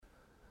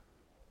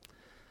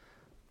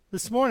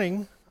This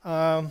morning,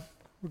 we're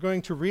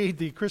going to read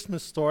the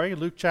Christmas story,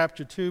 Luke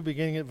chapter 2,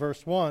 beginning at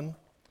verse 1.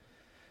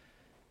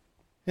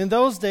 In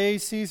those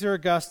days, Caesar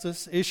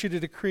Augustus issued a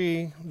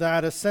decree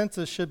that a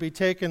census should be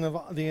taken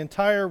of the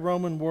entire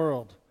Roman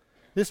world.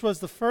 This was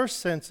the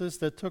first census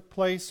that took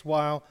place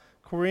while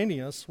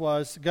Quirinius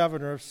was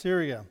governor of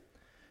Syria.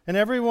 And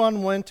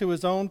everyone went to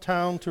his own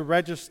town to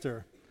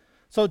register.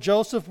 So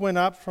Joseph went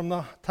up from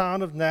the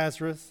town of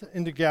Nazareth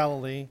into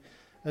Galilee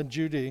and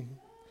Judea,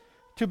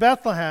 to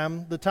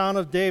Bethlehem, the town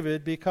of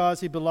David,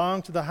 because he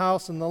belonged to the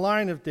house and the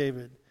line of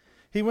David.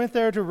 He went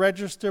there to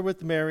register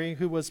with Mary,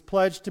 who was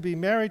pledged to be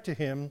married to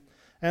him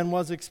and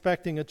was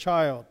expecting a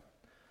child.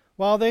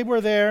 While they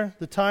were there,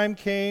 the time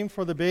came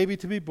for the baby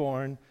to be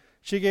born.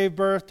 She gave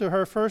birth to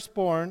her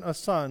firstborn, a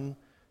son.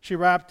 She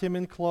wrapped him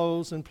in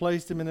clothes and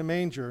placed him in a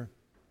manger,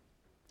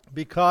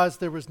 because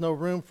there was no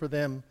room for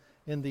them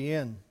in the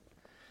inn.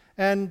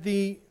 And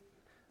the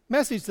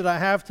message that I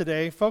have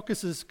today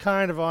focuses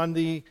kind of on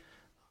the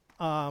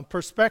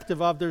perspective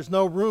of there's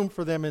no room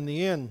for them in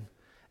the inn.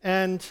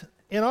 And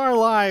in our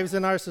lives,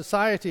 in our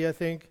society, I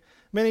think,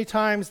 many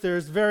times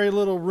there's very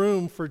little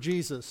room for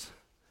Jesus.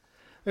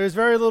 There's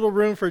very little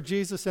room for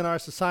Jesus in our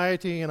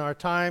society, in our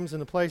times,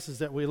 in the places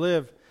that we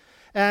live.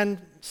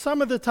 And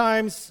some of the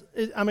times,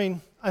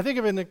 I think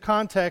of it in the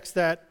context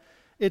that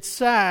it's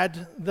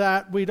sad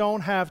that we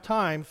don't have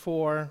time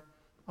for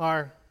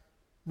our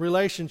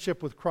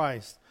relationship with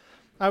Christ.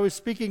 I was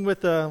speaking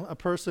with a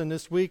person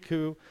this week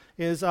who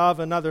is of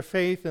another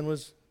faith and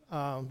was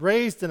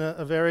raised in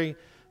a very,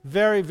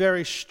 very,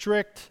 very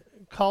strict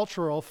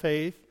cultural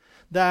faith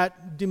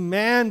that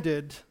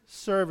demanded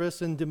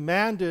service and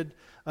demanded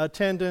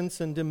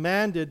attendance and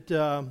demanded,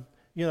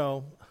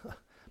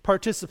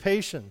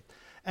 participation.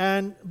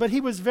 But he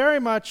was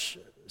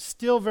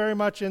still very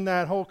much in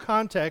that whole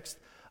context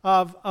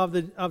of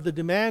the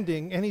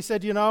demanding. And he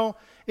said,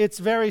 it's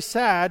very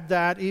sad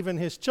that even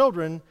his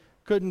children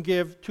couldn't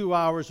give 2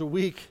 hours a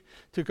week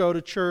to go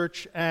to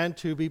church and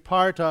to be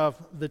part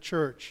of the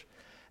church.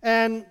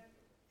 And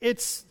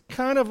it's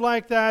kind of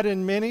like that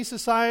in many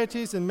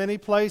societies, in many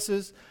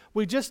places.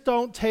 We just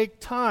don't take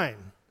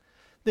time.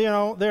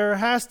 There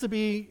has to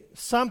be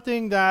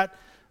something that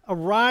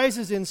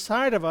arises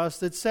inside of us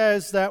that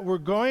says that we're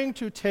going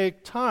to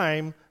take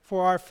time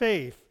for our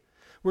faith.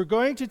 We're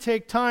going to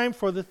take time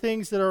for the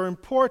things that are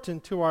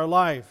important to our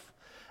life.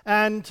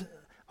 And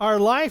our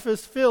life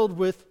is filled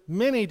with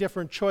many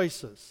different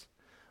choices.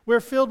 We're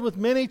filled with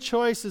many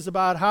choices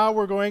about how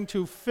we're going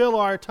to fill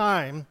our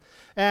time,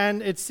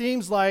 and it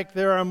seems like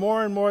there are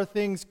more and more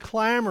things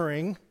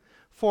clamoring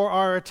for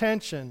our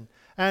attention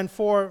and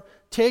for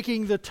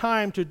taking the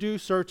time to do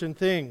certain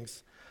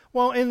things.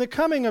 Well, in the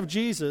coming of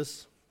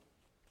Jesus,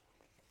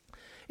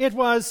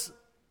 Jesus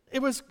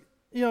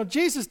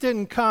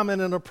didn't come in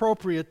an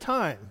appropriate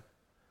time.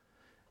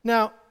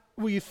 Now,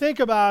 when you think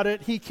about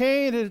it, he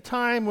came at a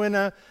time when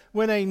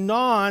a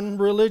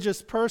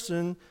non-religious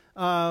person,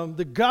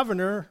 the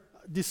governor,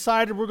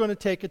 decided we're going to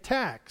take a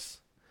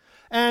tax.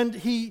 And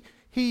he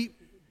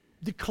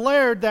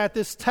declared that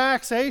this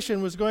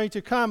taxation was going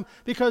to come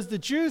because the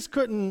Jews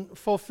couldn't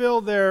fulfill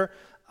their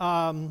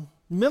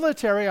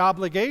military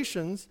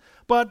obligations,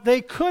 but they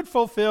could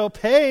fulfill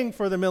paying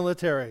for the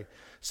military.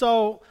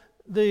 So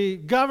the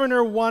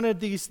governor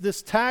wanted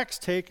this tax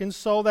taken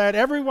so that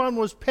everyone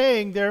was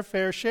paying their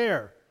fair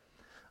share.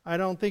 I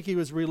don't think he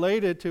was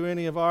related to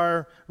any of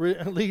our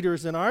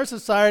leaders in our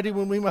society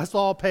when we must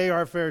all pay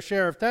our fair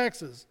share of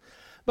taxes.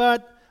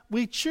 But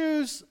we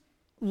choose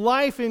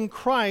life in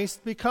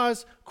Christ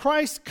because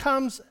Christ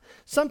comes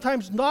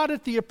sometimes not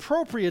at the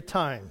appropriate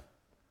time.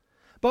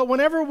 But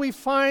whenever we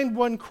find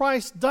when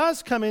Christ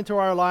does come into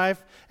our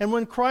life and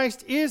when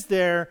Christ is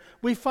there,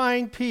 we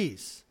find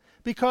peace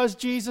because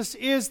Jesus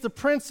is the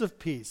Prince of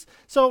Peace.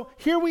 So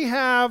here we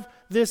have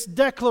this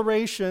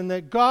declaration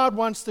that God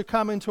wants to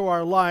come into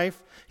our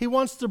life. He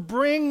wants to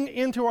bring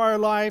into our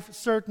life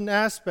certain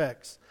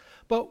aspects.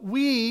 But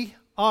we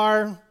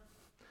are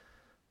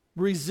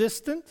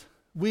resistant.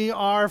 We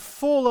are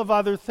full of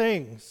other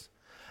things.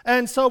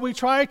 And so we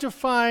try to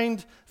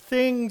find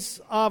things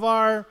of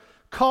our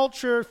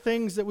culture,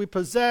 things that we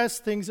possess,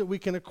 things that we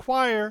can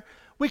acquire.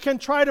 We can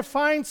try to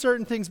find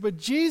certain things, but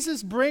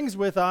Jesus brings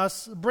with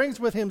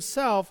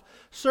himself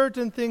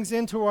certain things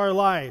into our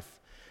life.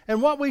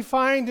 And what we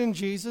find in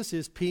Jesus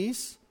is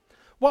peace.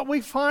 What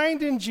we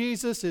find in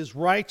Jesus is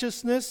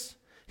righteousness.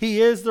 He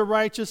is the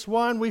righteous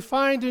one. We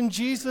find in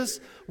Jesus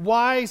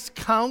wise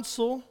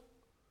counsel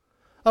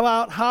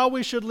about how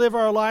we should live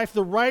our life,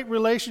 the right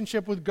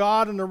relationship with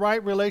God and the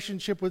right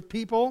relationship with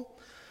people.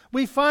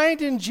 We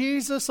find in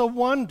Jesus a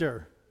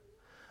wonder,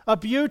 a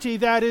beauty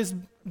that is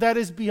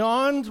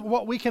beyond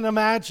what we can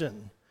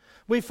imagine.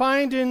 We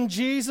find in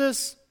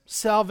Jesus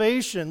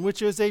salvation,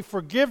 which is a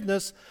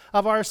forgiveness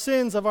of our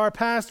sins, of our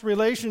past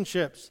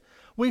relationships.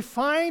 We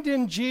find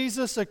in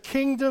Jesus a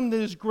kingdom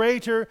that is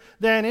greater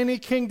than any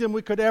kingdom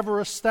we could ever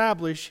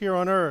establish here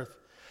on earth.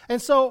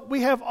 And so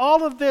we have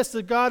all of this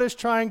that God is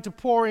trying to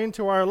pour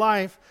into our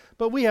life,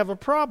 but we have a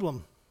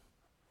problem.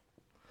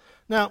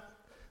 Now,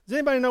 does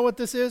anybody know what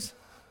this is?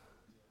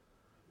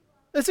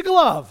 It's a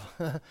glove.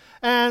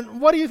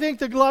 And what do you think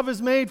the glove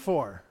is made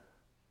for?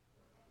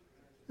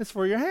 It's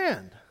for your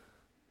hand.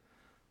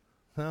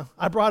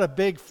 I brought a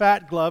big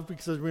fat glove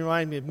because it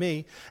reminded me of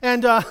me.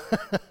 And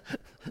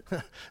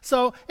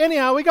so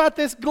anyhow, we got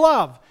this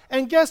glove.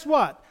 And guess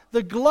what?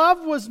 The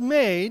glove was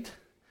made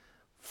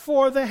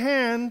for the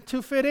hand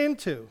to fit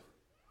into.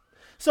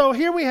 So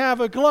here we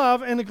have a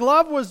glove, and the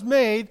glove was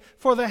made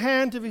for the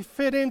hand to be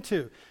fit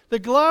into. The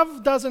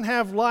glove doesn't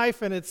have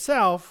life in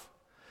itself.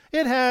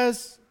 It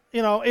has,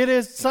 it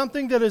is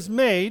something that is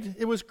made,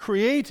 it was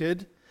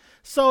created,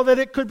 so that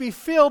it could be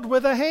filled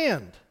with a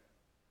hand.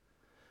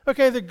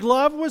 Okay, the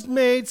glove was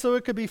made so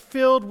it could be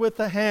filled with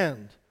the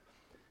hand.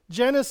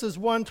 Genesis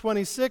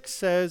 1:26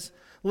 says,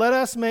 "Let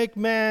us make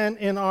man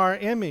in our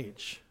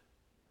image."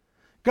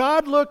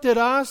 God looked at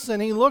us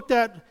and he looked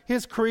at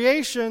his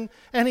creation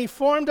and he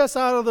formed us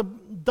out of the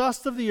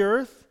dust of the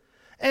earth,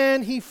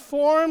 and he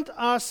formed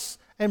us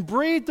and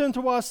breathed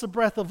into us the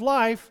breath of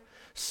life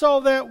so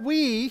that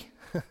we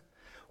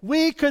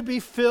could be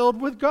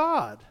filled with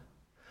God.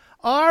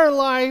 Our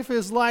life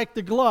is like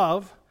the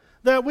glove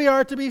that we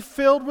are to be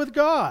filled with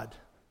God.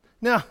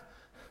 Now,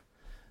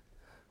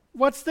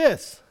 what's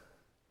this?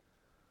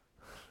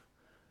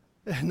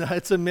 No,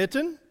 it's a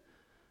mitten.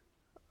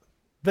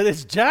 But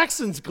it's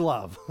Jackson's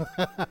glove.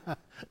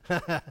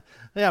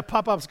 Yeah,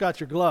 Pop-Up's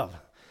got your glove.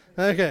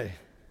 Okay.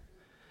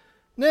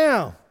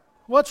 Now,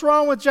 what's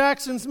wrong with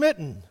Jackson's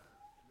mitten?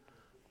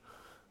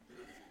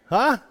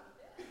 Huh?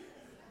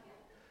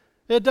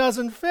 It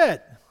doesn't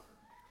fit.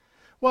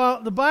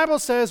 Well, the Bible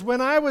says, when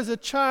I was a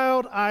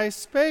child, I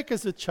spake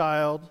as a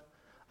child,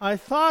 I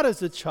thought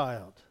as a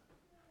child.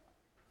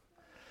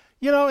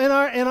 In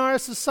our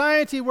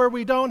society where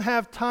we don't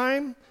have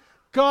time,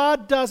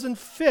 God doesn't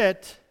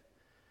fit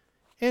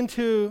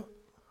into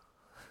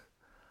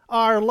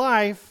our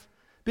life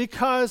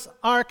because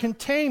our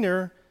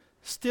container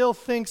still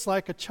thinks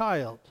like a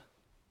child.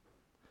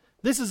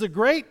 This is a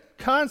great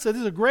concept.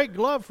 This is a great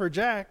glove for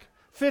Jack.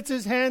 Fits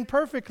his hand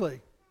perfectly.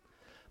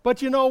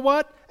 But you know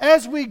what?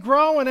 As we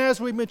grow and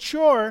as we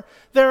mature,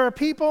 there are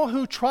people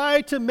who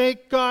try to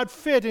make God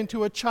fit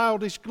into a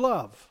childish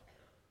glove.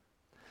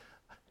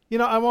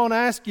 I won't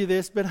ask you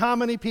this, but how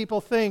many people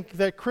think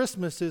that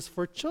Christmas is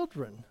for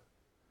children?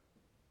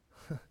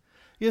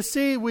 You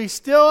see, we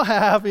still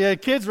have,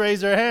 kids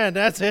raise their hand,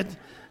 that's it.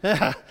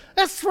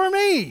 That's for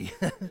me.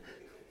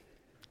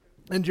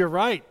 And you're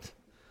right.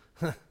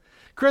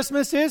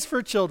 Christmas is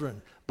for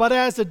children. But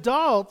as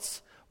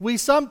adults, we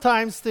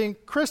sometimes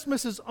think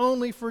Christmas is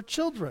only for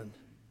children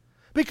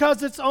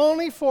because it's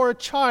only for a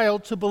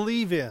child to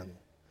believe in.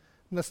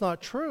 And that's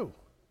not true.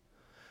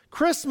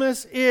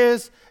 Christmas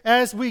is,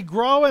 as we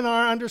grow in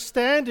our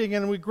understanding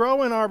and we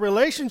grow in our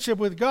relationship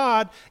with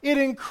God, it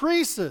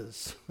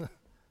increases.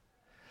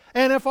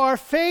 And if our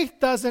faith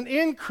doesn't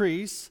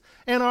increase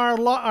and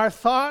our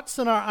thoughts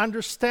and our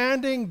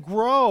understanding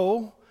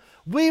grow,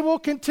 we will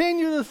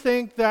continue to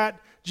think that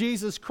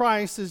Jesus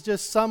Christ is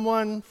just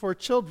someone for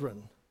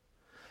children.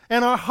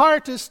 And our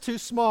heart is too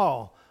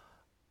small.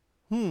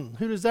 Who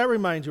does that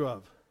remind you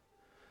of?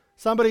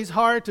 Somebody's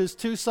heart is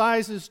 2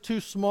 sizes too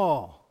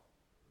small.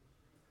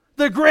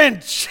 The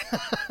Grinch.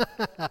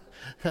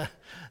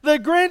 The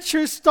Grinch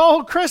who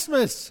stole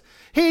Christmas.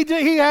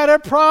 He had a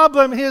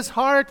problem. His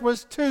heart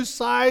was 2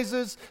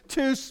 sizes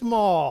too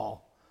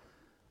small.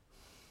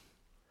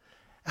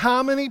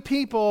 How many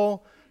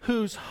people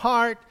whose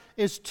heart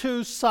is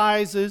 2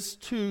 sizes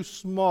too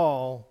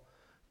small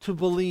to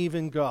believe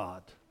in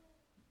God?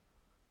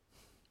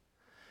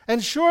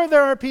 And sure,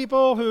 there are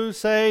people who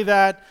say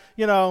that,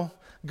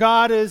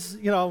 God is,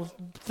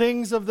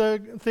 things of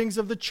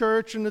the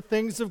church and the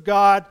things of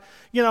God.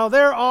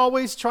 They're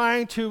always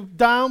trying to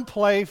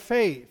downplay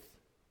faith.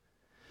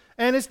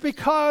 And it's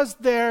because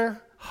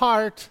their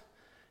heart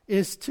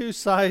is 2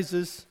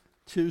 sizes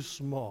too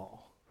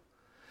small.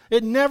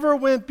 It never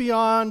went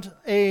beyond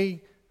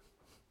a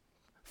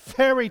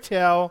fairy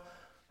tale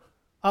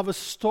of a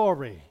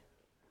story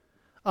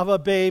of a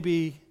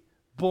baby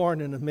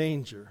born in a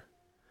manger.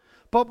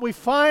 But we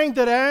find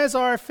that as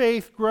our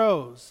faith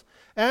grows,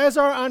 as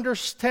our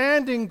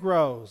understanding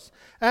grows,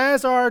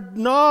 as our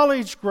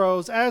knowledge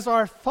grows, as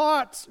our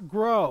thoughts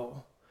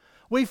grow,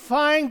 we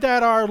find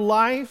that our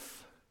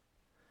life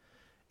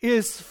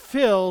is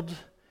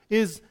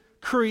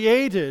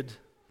created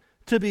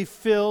to be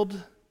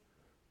filled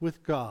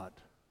with God.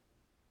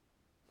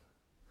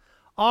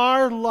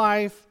 Our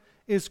life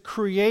is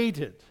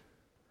created.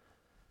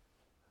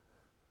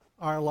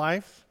 Our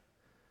life,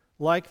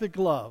 like the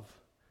glove,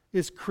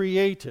 is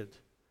created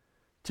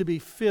to be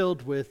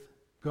filled with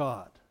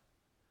God.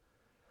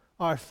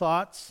 Our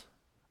thoughts,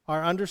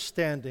 our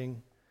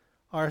understanding,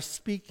 our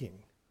speaking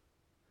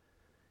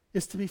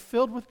is to be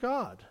filled with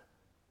God.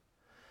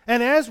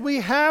 And as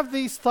we have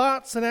these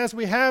thoughts and as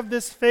we have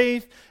this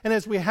faith and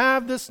as we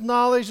have this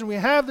knowledge and we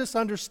have this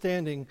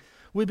understanding,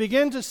 we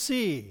begin to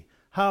see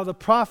how the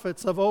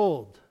prophets of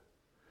old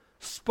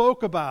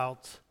spoke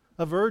about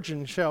a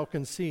virgin shall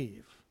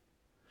conceive.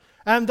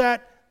 And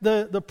that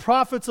the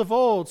prophets of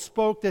old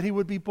spoke that he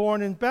would be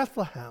born in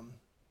Bethlehem.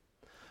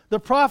 The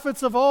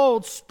prophets of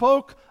old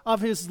spoke of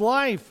his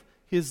life,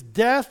 his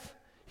death,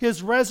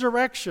 his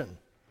resurrection.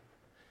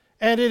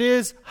 And it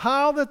is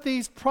how that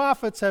these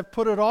prophets have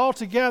put it all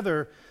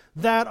together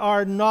that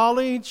our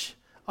knowledge,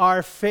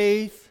 our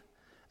faith,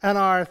 and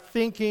our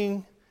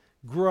thinking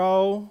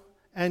grow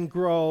and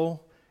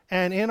grow.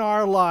 And in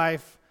our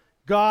life,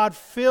 God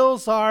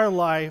fills our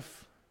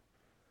life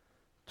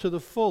to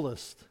the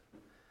fullest.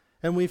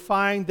 And we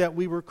find that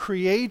we were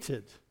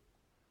created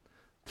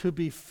to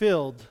be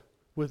filled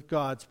with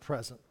God's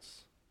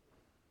presence.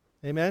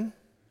 Amen?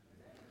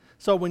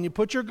 So when you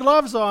put your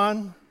gloves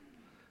on,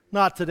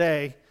 not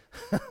today.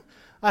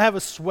 I have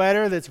a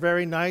sweater that's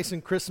very nice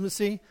and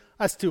Christmassy.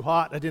 That's too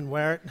hot. I didn't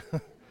wear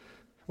it.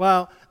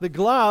 Well, the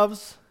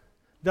gloves,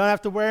 don't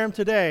have to wear them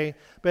today,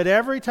 but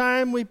every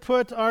time we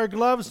put our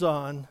gloves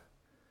on,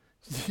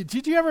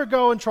 did you ever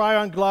go and try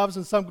on gloves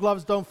and some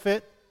gloves don't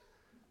fit?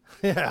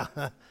 Yeah,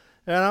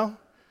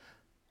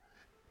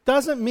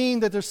 Doesn't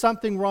mean that there's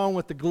something wrong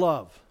with the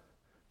glove.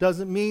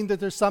 Doesn't mean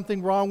that there's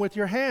something wrong with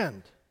your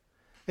hand.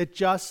 It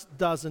just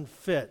doesn't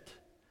fit.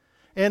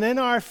 And in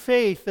our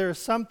faith, there are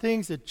some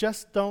things that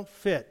just don't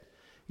fit.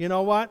 You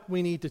know what?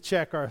 We need to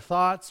check our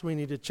thoughts. We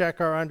need to check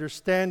our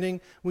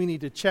understanding. We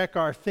need to check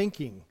our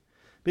thinking.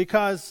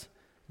 Because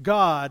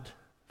God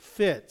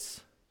fits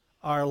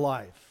our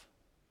life.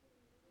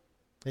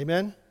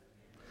 Amen?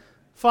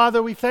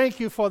 Father, we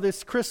thank you for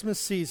this Christmas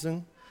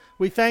season.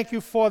 We thank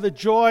you for the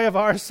joy of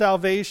our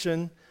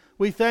salvation.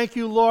 We thank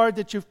you, Lord,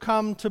 that you've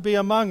come to be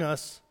among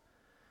us.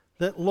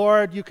 That,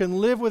 Lord, you can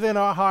live within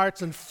our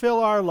hearts and fill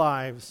our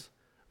lives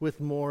with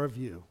more of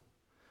you.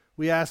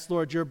 We ask,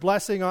 Lord, your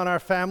blessing on our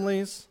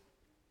families,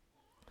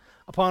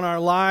 upon our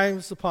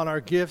lives, upon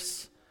our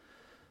gifts.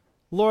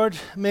 Lord,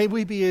 may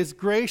we be as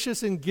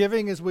gracious in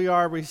giving as we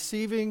are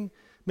receiving.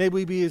 May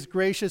we be as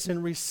gracious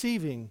in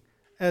receiving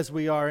as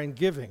we are in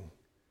giving.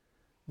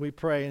 We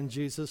pray in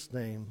Jesus'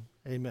 name.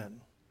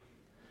 Amen.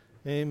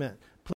 Amen.